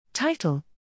Title: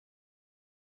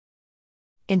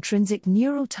 Intrinsic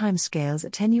neural timescales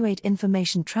attenuate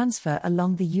information transfer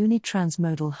along the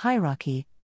uni-transmodal hierarchy.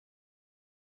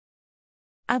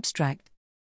 Abstract: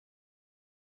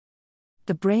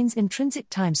 The brain's intrinsic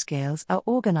timescales are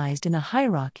organized in a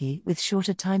hierarchy with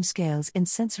shorter timescales in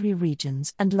sensory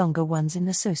regions and longer ones in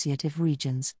associative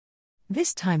regions.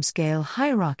 This timescale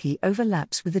hierarchy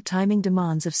overlaps with the timing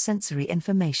demands of sensory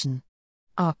information.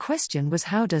 Our question was,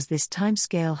 how does this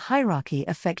timescale hierarchy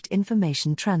affect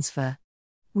information transfer?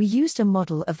 We used a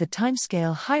model of the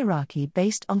timescale hierarchy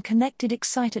based on connected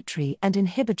excitatory and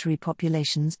inhibitory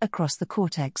populations across the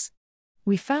cortex.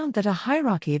 We found that a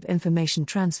hierarchy of information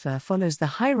transfer follows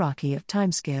the hierarchy of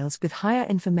timescales with higher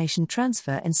information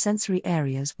transfer in sensory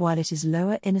areas while it is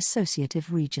lower in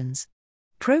associative regions.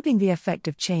 Probing the effect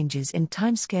of changes in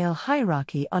timescale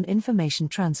hierarchy on information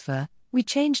transfer, we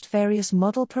changed various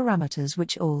model parameters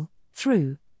which all,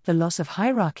 through the loss of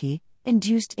hierarchy,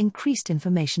 induced increased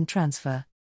information transfer.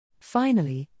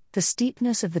 Finally, the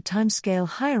steepness of the timescale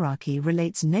hierarchy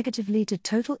relates negatively to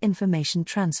total information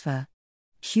transfer.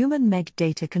 Human MEG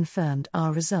data confirmed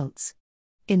our results.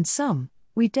 In sum,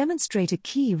 we demonstrate a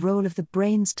key role of the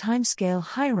brain's timescale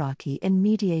hierarchy in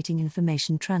mediating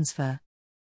information transfer.